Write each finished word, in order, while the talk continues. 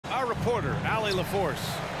quarter. Allie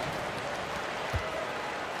LaForce.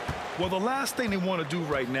 Well, the last thing they want to do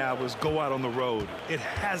right now is go out on the road. It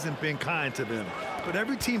hasn't been kind to them. But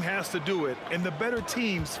every team has to do it, and the better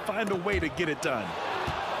teams find a way to get it done.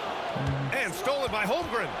 And stolen by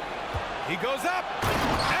Holmgren. He goes up.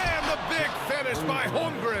 And the big finish by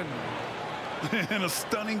Holmgren. And a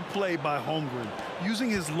stunning play by Holmgren, using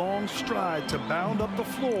his long stride to bound up the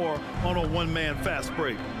floor on a one-man fast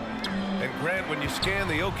break. And Grant, when you scan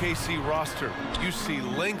the OKC roster, you see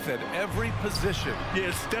length at every position. Yeah,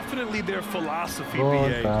 it's definitely their philosophy,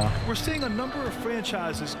 BA. We're seeing a number of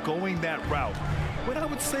franchises going that route. What I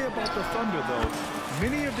would say about the Thunder, though,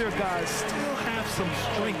 many of their guys still have some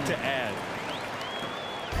strength to add.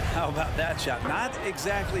 How about that shot? Not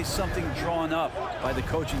exactly something drawn up by the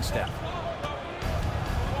coaching staff.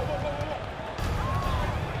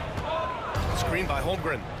 Screen by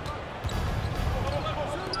Holmgren.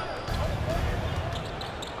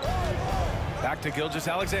 Back to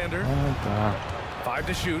Gilgeous-Alexander. 5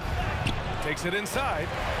 to shoot. Takes it inside.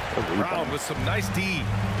 Brown with some nice D.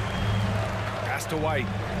 Pass to White.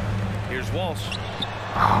 Here's Walsh.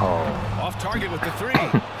 Off target with the 3.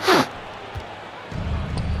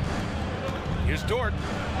 Here's Dort.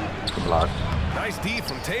 Block. Nice D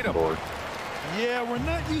from Tatum. Board. Yeah, we're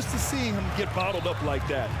not used to seeing him get bottled up like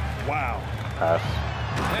that. Wow. Pass.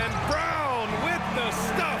 And Brown with the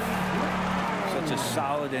stuff. Such a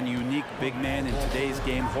solid and unique big man in today's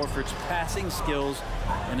game. Horford's passing skills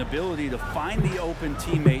and ability to find the open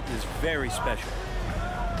teammate is very special.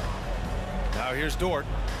 Now here's Dort,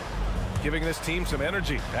 giving this team some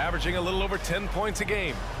energy, averaging a little over 10 points a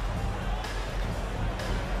game.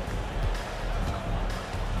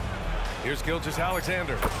 Here's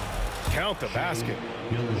Gilgeous-Alexander. Count the basket.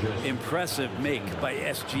 Impressive make by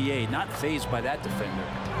SGA, not fazed by that defender.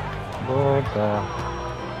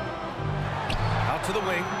 Out to the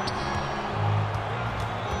wing.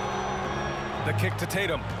 The kick to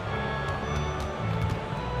Tatum.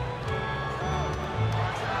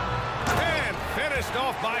 And finished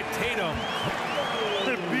off by Tatum.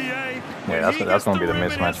 Yeah, that's going to be the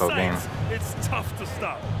mismatch whole game. It's tough to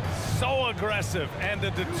stop. So aggressive and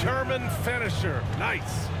a determined finisher.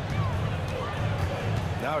 Nice.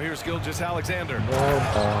 Now here's Gilgeous-Alexander.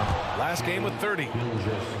 Last game with 30.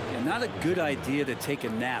 Yeah, not a good idea to take a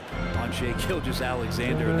nap on Shai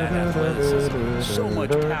Gilgeous-Alexander and that athleticism. So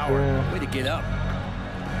much power. Way to get up.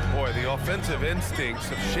 Boy, the offensive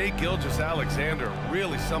instincts of Shai Gilgeous-Alexander,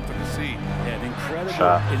 really something to see. Yeah, an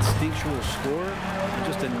incredible instinctual scorer and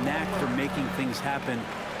just a knack for making things happen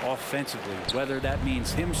offensively. Whether that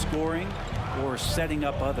means him scoring or setting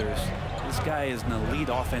up others, this guy is an elite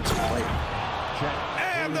offensive player.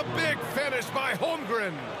 And the big finish by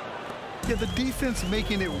Holmgren. Yeah, the defense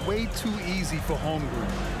making it way too easy for Holmgren.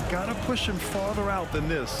 Gotta push him farther out than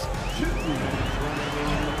this.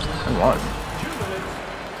 Come on.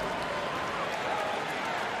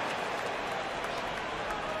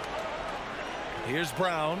 Here's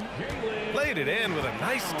Brown. Laid it in with a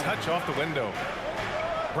nice touch off the window.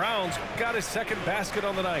 Brown's got his second basket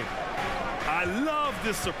on the night. I love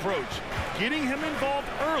this approach. Getting him involved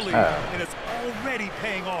early, and it's already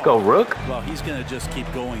paying off. Go, Rook. Well, he's going to just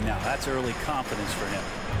keep going now. That's early confidence for him.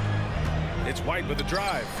 It's White with the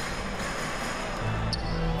drive.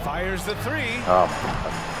 Fires the 3.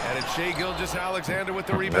 And it's Shai Gilgeous-Alexander with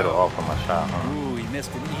the rebound. Middle off of my shot. Ooh, he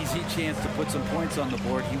missed an easy chance to put some points on the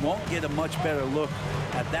board. He won't get a much better look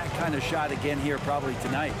at that kind of shot again here probably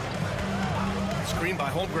tonight. Screen by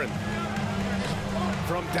Holmgren.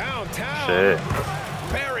 From downtown. Shit.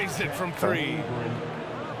 Buries it from 3.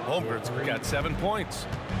 Holmgren's got 7 points.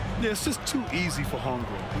 Yeah, it's just too easy for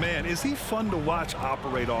Holmgren. Man, is he fun to watch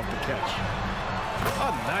operate off the catch.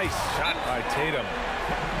 A nice shot by Tatum.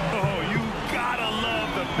 Oh, you gotta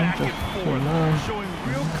love the back and forth. Showing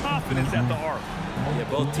real confidence at the arc. Yeah,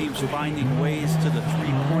 both teams finding ways to the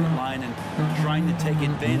three-point line and trying to take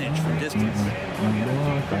advantage from distance.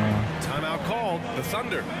 Timeout called. The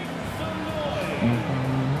Thunder.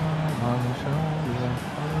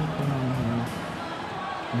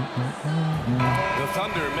 The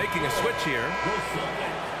Thunder making a switch here.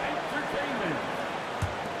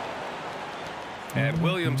 And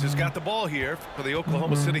Williams has got the ball here for the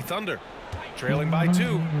Oklahoma City Thunder. Trailing by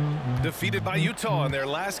 2. Defeated by Utah in their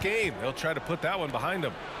last game. They'll try to put that one behind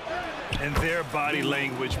them. And their body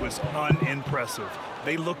language was unimpressive.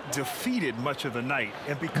 They looked defeated much of the night,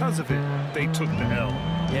 and because of it, they took the L.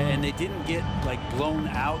 Yeah, and they didn't get like blown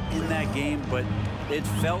out in that game, but it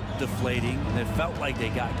felt deflating, and it felt like they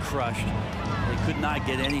got crushed. They could not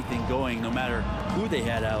get anything going, no matter who they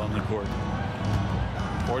had out on the court.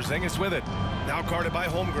 Porzingis with it. Now guarded by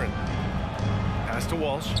Holmgren. Pass to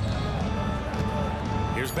Walsh.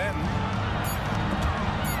 Here's Benton.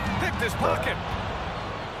 Picked his pocket.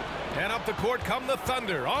 And up the court come the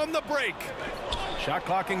Thunder on the break. Shot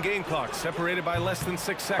clock and game clock separated by less than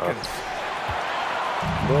 6 seconds.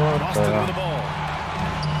 Boston with the ball.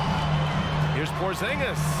 Here's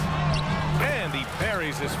Porzingis. And he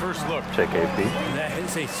buries his first look. Check AP. That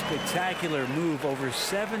is a spectacular move. Over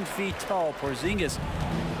 7 feet tall. Porzingis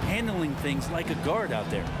handling things like a guard out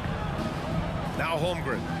there. Now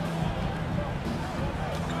Holmgren.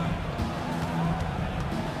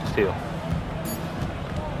 Steal.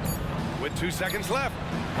 With 2 seconds left.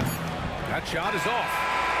 That shot is off.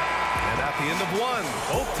 And at the end of one,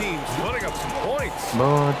 both teams putting up some points.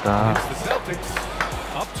 It's the Celtics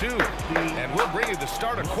up 2. And we'll bring you the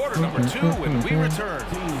start of quarter number 2 when we return.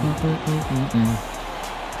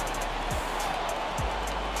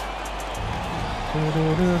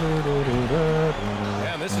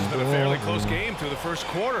 And this has been a fairly close game through the first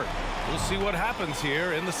quarter. We'll see what happens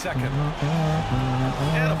here in the second.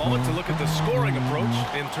 And a moment to look at the scoring approach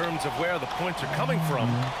in terms of where the points are coming from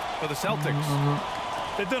for the Celtics.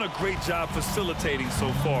 They've done a great job facilitating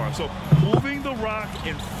so far. So moving the rock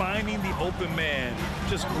and finding the open man,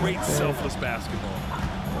 just great selfless basketball.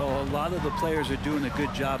 Well, a lot of the players are doing a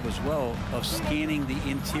good job as well of scanning the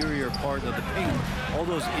interior part of the paint. All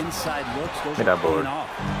those inside looks, those are paying off.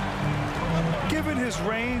 Given his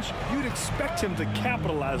range, you'd expect him to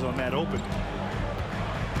capitalize on that opening.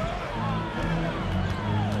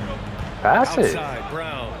 Pass it. Outside,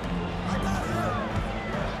 Brown.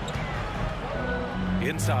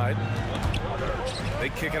 Inside. They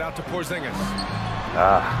kick it out to Porzingis.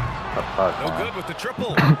 No good with the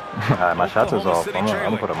triple. My shots is off. I'm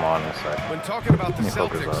gonna put them on in a sec. When talking about the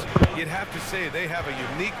Celtics, you'd have to say they have a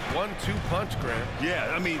unique 1-2 punch, Grant.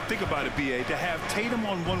 Yeah, I mean, think about it, B.A. To have Tatum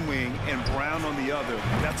on one wing and Brown on the other,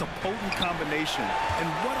 that's a potent combination. And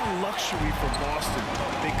what a luxury for Boston.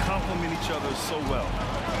 They complement each other so well.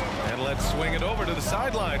 And let's swing it over to the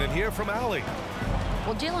sideline and hear from Allie.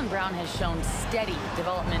 Well, Jaylen Brown has shown steady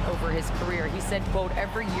development over his career. He said, quote,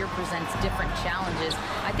 every year presents different challenges.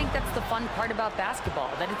 I think that's the fun part about basketball,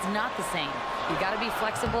 that it's not the same. You got to be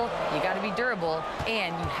flexible, you got to be durable,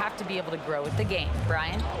 and you have to be able to grow with the game.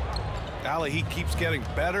 Brian? Allie, he keeps getting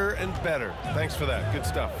better and better. Thanks for that. Good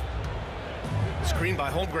stuff. Screen by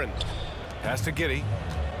Holmgren. Pass to Giddey.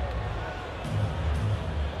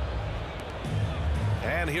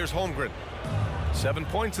 And here's Holmgren. 7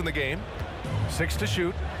 points in the game. 6 to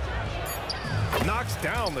shoot. Knocks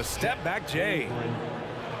down the step back Jay.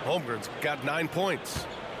 Holmgren's got 9 points.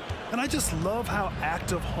 And I just love how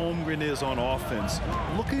active Holmgren is on offense,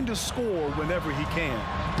 looking to score whenever he can.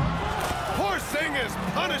 Porzingis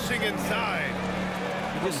punishing inside.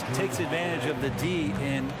 He just takes advantage of the D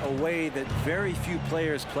in a way that very few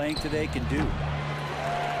players playing today can do.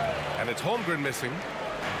 And it's Holmgren missing.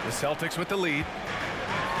 The Celtics with the lead.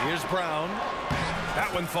 Here's Brown.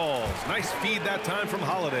 That one falls. Nice feed that time from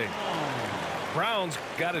Holiday. Brown's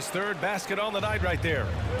got his 3rd basket on the night right there.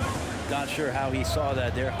 Not sure how he saw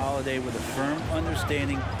that there. Holiday with a firm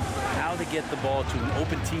understanding how to get the ball to an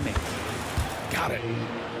open teammate. Got it.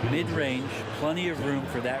 Mid-range, plenty of room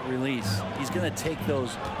for that release. He's going to take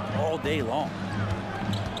those all day long.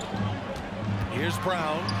 Here's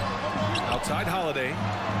Brown. Outside Holiday.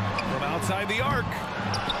 From outside the arc.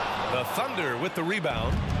 The Thunder with the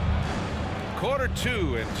rebound. Quarter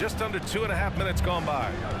 2 and just under 2.5 minutes gone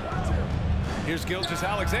by. Here's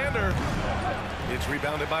Gilgeous-Alexander. It's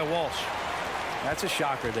rebounded by Walsh. That's a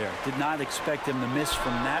shocker there. Did not expect him to miss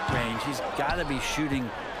from that range. He's got to be shooting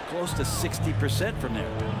close to 60% from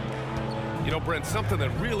there. You know, Brent, something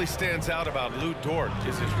that really stands out about Lou Dort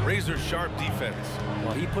is his razor-sharp defense.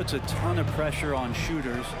 Well, he puts a ton of pressure on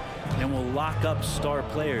shooters and will lock up star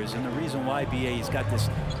players. And the reason why, BA, he's got this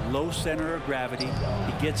low center of gravity.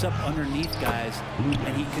 He gets up underneath guys,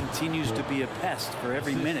 and he continues to be a pest for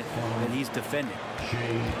every minute that he's defending.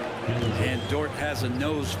 And Dort has a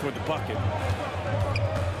nose for the bucket.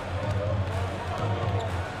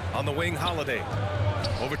 On the wing, Holiday.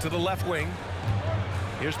 Over to the left wing.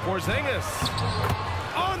 Here's Porzingis.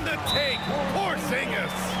 On the take,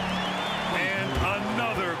 Porzingis. And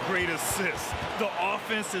another great assist. The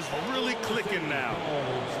offense is really clicking now.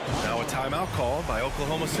 Now a timeout called by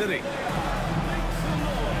Oklahoma City.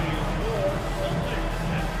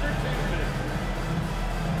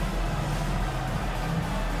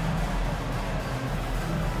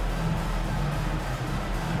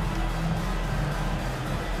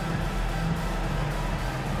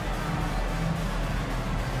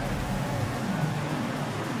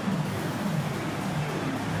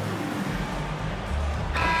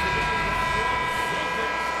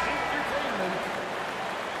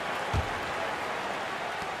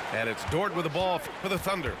 And it's Dort with the ball for the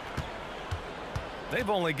Thunder. They've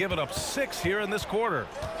only given up 6 here in this quarter.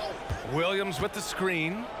 Williams with the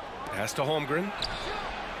screen. Pass to Holmgren.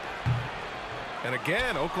 And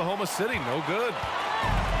again, Oklahoma City, no good.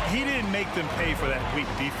 He didn't make them pay for that weak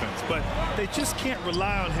defense, but they just can't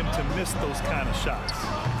rely on him to miss those kind of shots.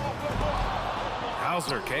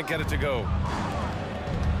 Hauser can't get it to go.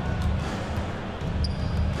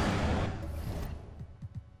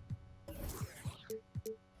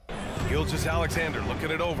 Gilgeous-Alexander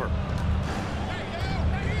looking it over.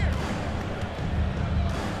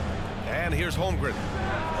 And here's Holmgren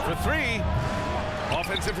for 3.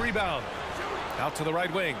 Offensive rebound. Out to the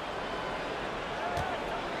right wing.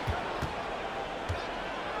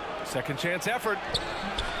 Second chance effort.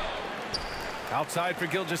 Outside for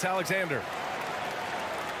Gilgeous-Alexander.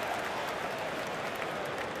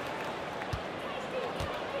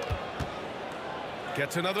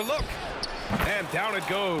 Gets another look. And down it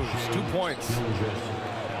goes. 2 points.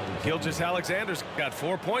 Gilgeous-Alexander's got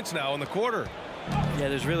 4 points now in the quarter. Yeah,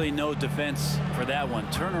 there's really no defense for that one.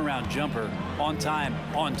 Turnaround jumper, on time,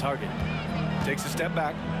 on target. Takes a step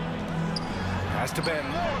back. Has to bend.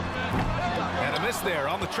 And a miss there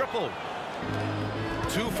on the triple.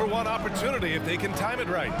 2-for-1 opportunity if they can time it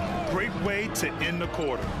right. Great way to end the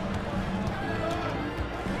quarter.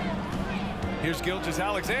 Here's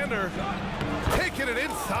Gilgeous-Alexander. Taking it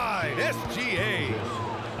inside. SGA.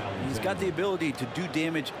 He's got the ability to do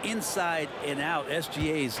damage inside and out.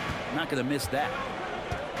 SGA's not going to miss that.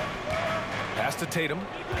 Pass to Tatum.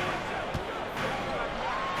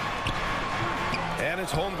 And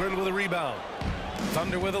it's Holmgren with a rebound.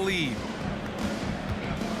 Thunder with a lead.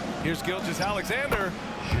 Here's Gilgeous-Alexander.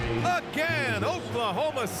 Again,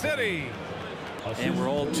 Oklahoma City. And we're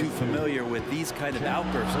all too familiar with these kind of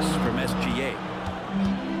outbursts from SGA.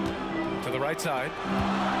 To the right side.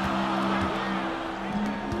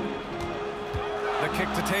 The kick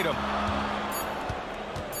to Tatum.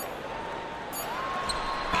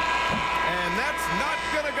 And that's not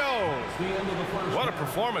going to go. What a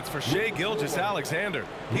performance for Shai Gilgeous-Alexander.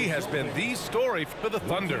 He has been the story for the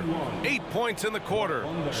Thunder. 8 points in the quarter,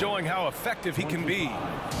 showing how effective he can be.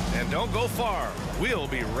 And don't go far. We'll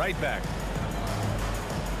be right back.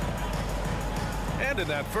 And in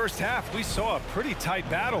that first half, we saw a pretty tight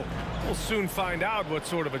battle. We'll soon find out what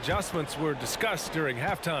sort of adjustments were discussed during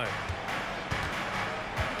halftime.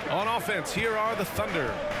 On offense, here are the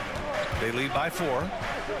Thunder. They lead by 4.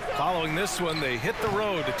 Following this one, they hit the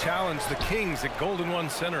road to challenge the Kings at Golden One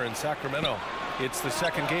Center in Sacramento. It's the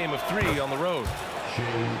second game of 3 on the road.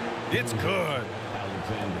 It's good.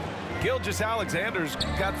 Gilgeous-Alexander's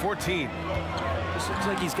got 14. This looks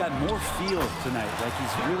like he's got more feel tonight. Like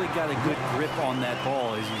he's really got a good grip on that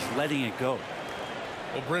ball as he's letting it go.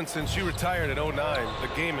 Well, Brent, since you retired at 09,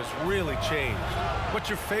 the game has really changed. What's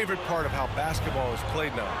your favorite part of how basketball is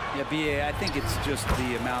played now? Yeah, B.A., I think it's just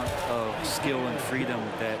the amount of skill and freedom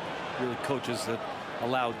that really coaches have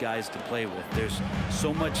allowed guys to play with. There's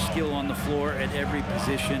so much skill on the floor at every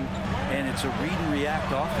position, and it's a read and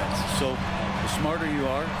react offense. So the smarter you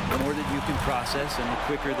are, the more that you can process, and the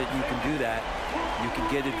quicker that you can do that, you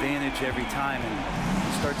can get advantage every time. And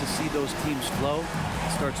you start to see those teams flow.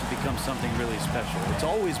 It starts to become something really special. It's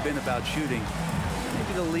always been about shooting.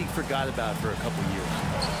 Maybe the league forgot about it for a couple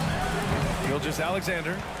years.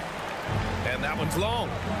 Gilgeous-Alexander. And that one's long.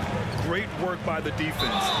 Great work by the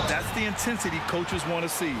defense. That's the intensity coaches want to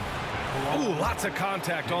see. Ooh, lots of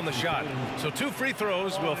contact on the shot. So 2 free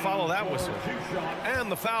throws will follow that whistle.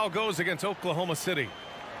 And the foul goes against Oklahoma City.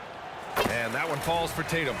 And that one falls for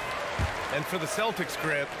Tatum. And for the Celtics,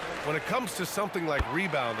 Grant, when it comes to something like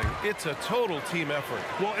rebounding, it's a total team effort.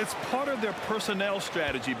 Well, it's part of their personnel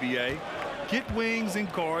strategy, B.A. Get wings and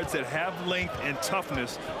guards that have length and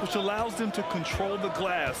toughness, which allows them to control the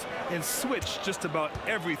glass and switch just about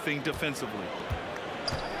everything defensively.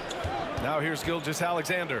 Now here's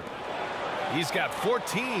Gilgeous-Alexander. He's got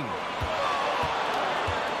 14.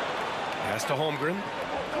 Pass to Holmgren.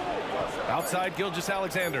 Outside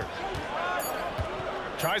Gilgeous-Alexander.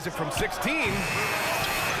 Tries it from 16.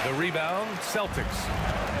 The rebound, Celtics.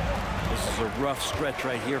 This is a rough stretch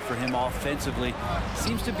right here for him offensively.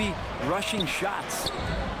 Seems to be rushing shots.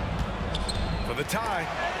 For the tie.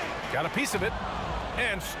 Got a piece of it.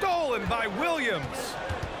 And stolen by Williams.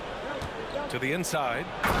 To the inside.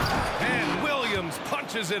 And Williams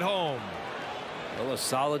punches it home. Well, a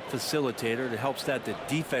solid facilitator that helps that the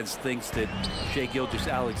defense thinks that Shai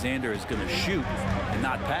Gilgeous-Alexander is going to shoot and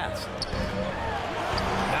not pass.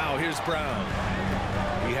 Now here's Brown.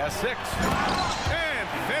 He has 6. And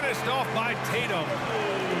finished off by Tatum.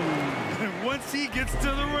 Once he gets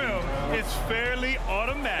to the rim, it's fairly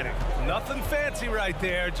automatic. Nothing fancy right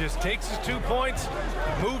there. Just takes his 2 points,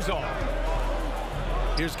 moves on.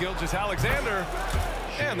 Here's Gilgeous-Alexander.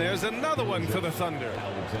 And there's another one for the Thunder.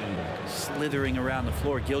 Slithering around the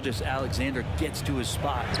floor, Gilgeous-Alexander gets to his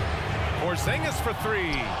spot. Porzingis for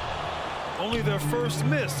 3. Only their first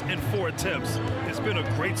miss in 4 attempts. It's been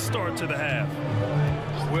a great start to the half.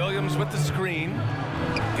 Williams with the screen.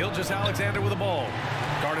 Gilgeous-Alexander with the ball.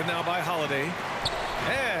 Guarded now by Holiday.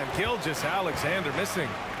 And Gilgeous-Alexander missing.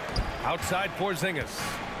 Outside Porzingis.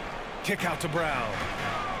 Kick out to Brown.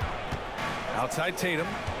 Outside Tatum.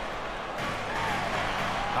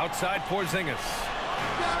 Outside Porzingis.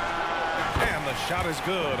 And the shot is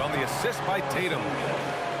good on the assist by Tatum.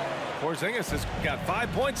 Porzingis has got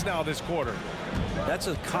 5 points now this quarter. That's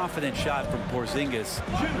a confident shot from Porzingis.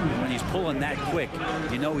 When he's pulling that quick,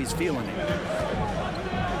 you know he's feeling it.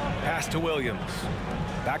 Pass to Williams.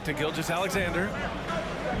 Back to Gilgeous-Alexander.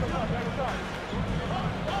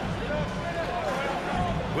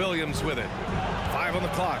 Williams with it. 5 on the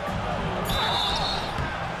clock.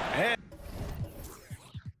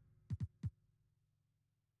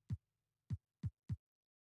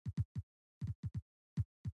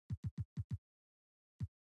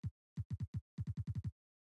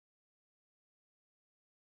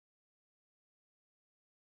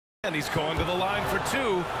 And he's going to the line for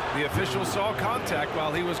 2. The official saw contact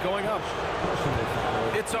while he was going up.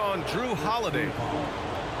 It's on Drew Holiday.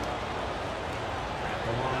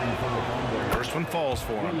 First one falls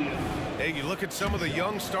for him. Hey, you look at some of the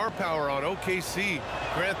young star power on OKC.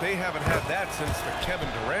 Grant, they haven't had that since the Kevin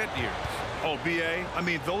Durant years. Oh, B.A., I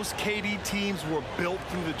mean, those KD teams were built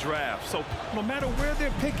through the draft. So no matter where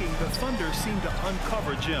they're picking, the Thunder seem to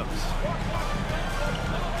uncover gems.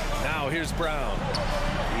 Now here's Brown.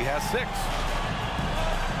 He has 6.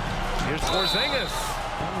 Here's Porzingis.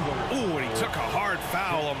 Ooh, and he took a hard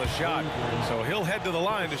foul on the shot. So he'll head to the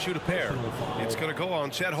line to shoot a pair. It's going to go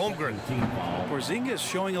on Chet Holmgren. Porzingis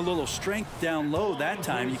showing a little strength down low that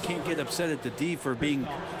time. You can't get upset at the D for being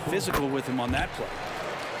physical with him on that play.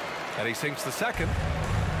 And he sinks the second.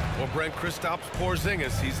 Well, Brent Kristaps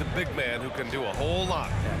Porzingis, he's a big man who can do a whole lot.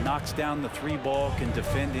 Yeah, knocks down the 3 ball, can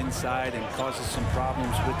defend inside, and causes some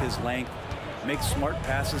problems with his length. Makes smart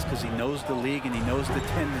passes because he knows the league and he knows the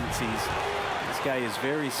tendencies. This guy is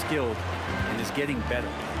very skilled and is getting better.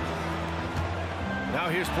 Now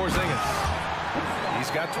here's Porzingis.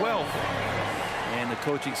 He's got 12. And the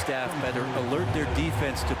coaching staff better alert their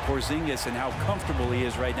defense to Porzingis and how comfortable he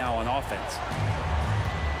is right now on offense.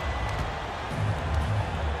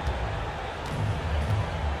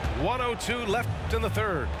 .102 left in the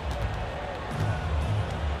third.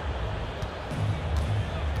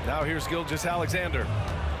 Now here's Gilgeous-Alexander.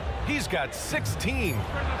 He's got 16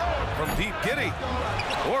 from deep. Giddy.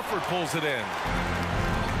 Horford pulls it in.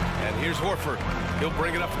 And here's Horford. He'll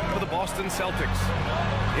bring it up for the Boston Celtics.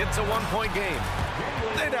 It's a 1-point game.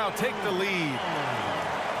 They now take the lead.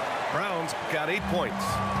 Brown's got 8 points.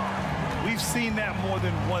 We've seen that more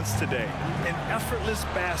than once today. An effortless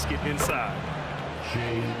basket inside.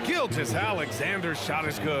 Gilgeous-Alexander's shot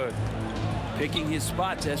is good. Picking his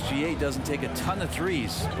spots, SGA doesn't take a ton of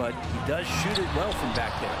threes, but he does shoot it well from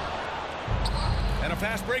back there. And a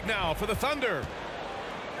fast break now for the Thunder.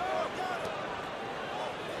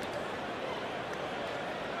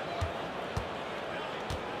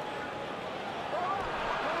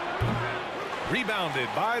 Rebounded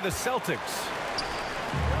by the Celtics.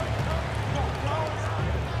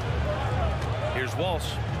 Here's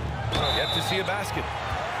Walsh. Yet to see a basket.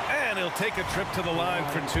 And he'll take a trip to the line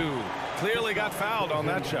for 2. Clearly got fouled on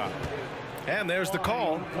that shot. And there's the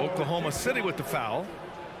call. Oklahoma City with the foul.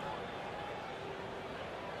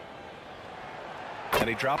 And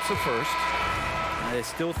he drops the first. I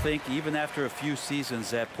still think, even after a few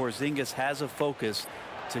seasons, that Porzingis has a focus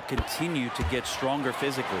to continue to get stronger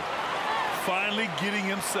physically. Finally getting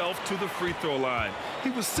himself to the free throw line.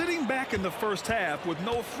 He was sitting back in the first half with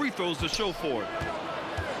no free throws to show for it.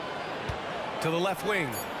 To the left wing.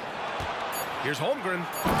 Here's Holmgren.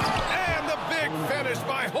 And the big finish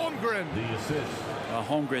by Holmgren.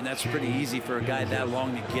 Holmgren, that's pretty easy for a guy that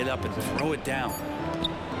long to get up and throw it down.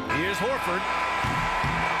 Here's Horford.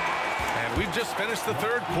 And we've just finished the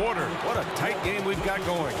third quarter. What a tight game we've got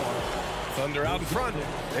going. Thunder out in front.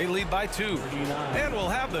 They lead by 2. And we'll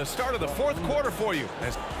have the start of the fourth quarter for you.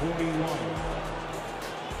 As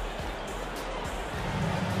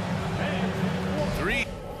 3.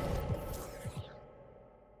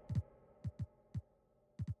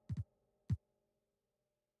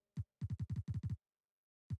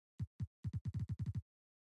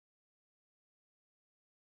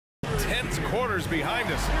 Tense quarters behind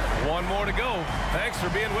us. 1 more to go. Thanks for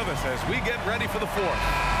being with us as we get ready for the fourth.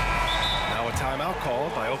 timeout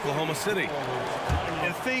called by Oklahoma City.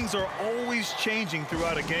 And things are always changing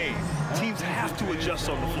throughout a game. Teams have to adjust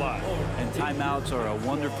on the fly. And timeouts are a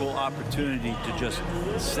wonderful opportunity to just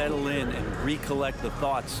settle in and recollect the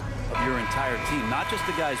thoughts of your entire team. Not just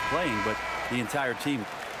the guys playing, but the entire team.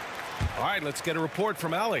 All right, let's get a report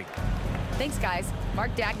from Allie. Thanks, guys.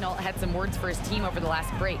 Mark Dagnall had some words for his team over the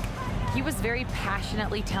last break. He was very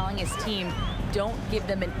passionately telling his team, don't give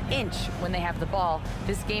them an inch when they have the ball.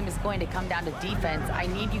 This game is going to come down to defense. I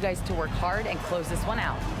need you guys to work hard and close this one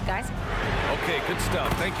out. Guys? Okay, good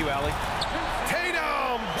stuff. Thank you, Allie.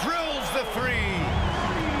 Tatum drills the three.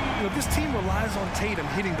 You know, this team relies on Tatum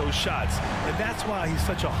hitting those shots, and that's why he's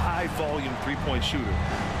such a high-volume three-point shooter.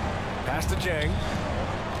 Pass to Jang.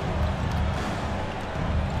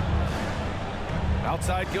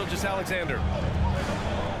 Outside Gilgeous-Alexander.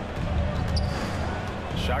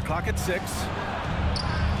 Shot clock at 6.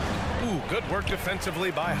 Ooh, good work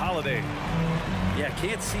defensively by Holiday. Yeah,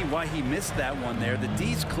 can't see why he missed that one there. The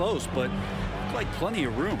D's close, but like plenty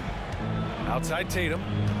of room. Outside Tatum.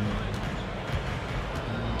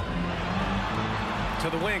 To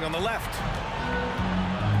the wing on the left.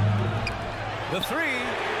 The three.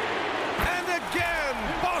 And again,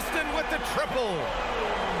 Boston with the triple.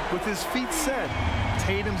 With his feet set,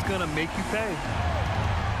 Tatum's gonna make you pay.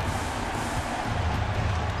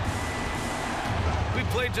 We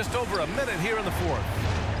played just over a minute here in the fourth.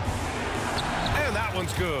 And that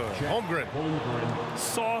one's good. Holmgren.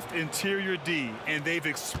 Soft interior D, and they've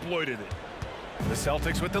exploited it. The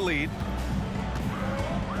Celtics with the lead.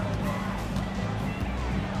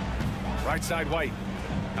 Right side White.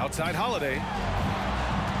 Outside Holiday.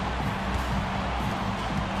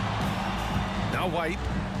 Now White.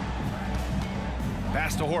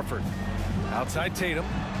 Pass to Horford. Outside Tatum.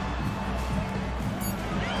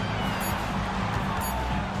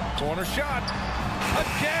 Corner shot.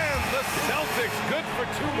 Again, the Celtics good for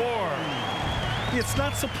 2 more. It's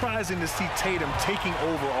not surprising to see Tatum taking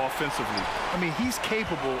over offensively. I mean, he's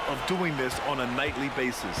capable of doing this on a nightly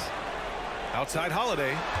basis. Outside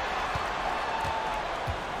Holiday.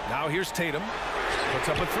 Now here's Tatum. Puts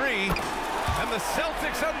up a 3. And the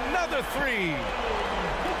Celtics another 3.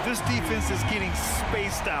 This defense is getting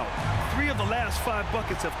spaced out. 3 of the last 5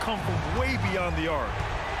 buckets have come from way beyond the arc.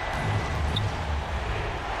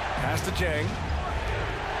 Pass to Jang.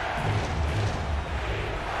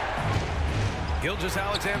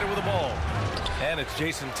 Gilgeous-Alexander with the ball. And it's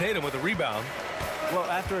Jason Tatum with a rebound. Well,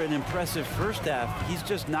 after an impressive first half, he's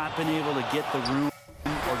just not been able to get the room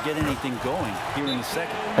or get anything going here in the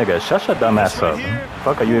second. Nigga, shut your dumb ass up.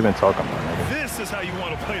 Fuck are you even talking about, nigga? This is how you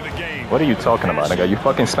want to play the game. What are you talking about, nigga? You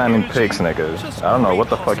fucking spamming pics, nigga. I don't know what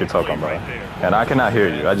the fuck you're talking about. And I cannot hear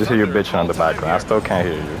you. I just hear you bitching on the background. I still can't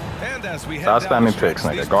hear you. Stop spamming pics,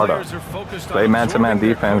 nigga. Guard up. Play man-to-man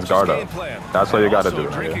defense, guard up. That's what you gotta do,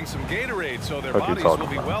 nigga. Fuck you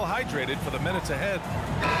talking about?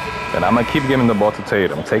 And I'm gonna keep giving the ball to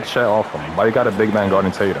Tatum. Take shit off him. Why you got a big man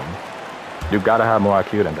guarding Tatum? You gotta have more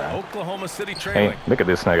IQ than that. Oklahoma City Hey, look at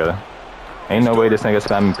this nigga. Ain't no way this nigga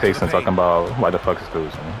spamming pics and talking about why the fuck is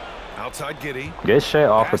losing. Outside Giddy. Get shit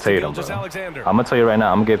off of Tatum, bro. I'm gonna tell you right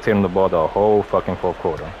now, I'm gonna give Tatum the ball the whole fucking fourth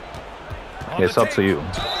quarter. It's up to you.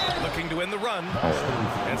 Looking to win the run.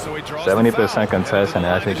 And so he draws 70% contest and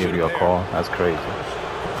actually give you a call. That's crazy.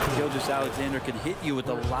 Gilgeous-Alexander can hit you with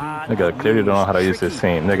a lot. Nigga clearly don't know how to use this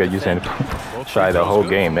team. Nigga using try the whole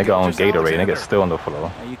game. Nigga on Gatorade. Nigga still on the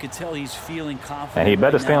floor. You can tell he's feeling confident. And he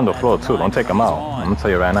better stay on the floor too. Don't take him out. I'm gonna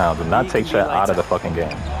tell you right now. Do not take shit out of the fucking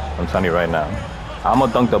game. I'm telling you right now. I'm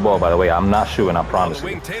gonna dunk the ball, by the way. I'm not shooting, I promise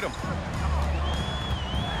you.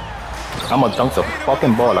 I'm gonna dunk the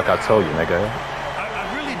fucking ball like I told you, nigga.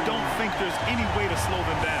 I really don't think there's any way to slow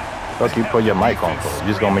them down. Fuck you put your mic on for. You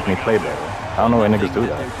just gonna make me play better. I don't know why niggas do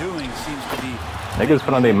that. Niggas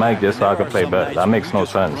put on their mic just so I can play better. That makes no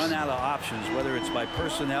sense. Run out of options, whether it's by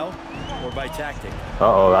personnel or by tactic.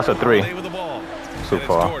 Uh-oh, that's a 3. Too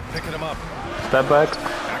far. Step back.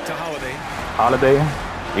 Holiday.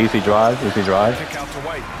 Easy drive, easy drive.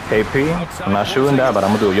 KP. I'm not shooting that, but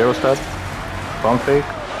I'm gonna do a Euro step. Pump fake.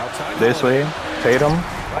 This way. Tatum.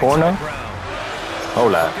 Corner.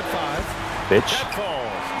 Hold that. Bitch.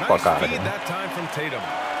 Fuck out of here.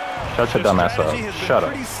 Shut your dumb ass up. Shut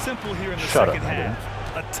up. Shut up, nigga.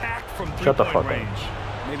 Shut the fuck up.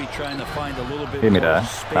 Maybe trying to find a little bit Give me that.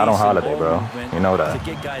 Not on Holiday, bro. You know that. To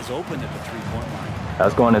get guys open at the 3-point line.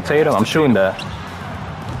 That's going to Tatum. I'm shooting that.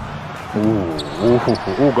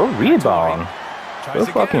 Ooh, go rebound. Go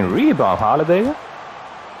fucking rebound, Holiday.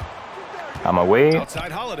 I'm away.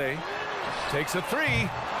 Outside Holiday takes a 3.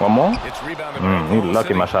 One more? It's rebounded. You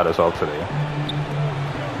lucky my shot is off today.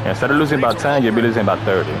 Instead of losing by 10, you'll be losing by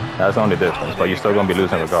 30. That's the only difference, but you're still going to be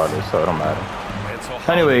losing regardless, so it don't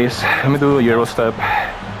matter. Anyways, let me do a Euro step.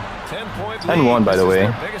 And one, by the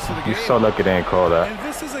way. You're so lucky they didn't call that. And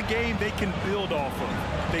this is a game they can build off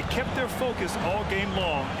of. They kept their focus all game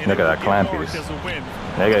long. Nigga, that clam piece.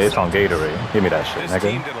 Nigga, it's on Gatorade. Give me that shit,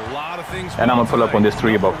 nigga. And I'm going to pull up on this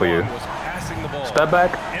 3-ball for you. Step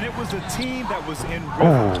back. And it was a team that was in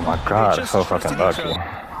oh my god, so fucking lucky.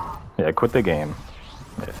 Yeah, quit the game.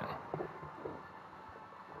 Yeah.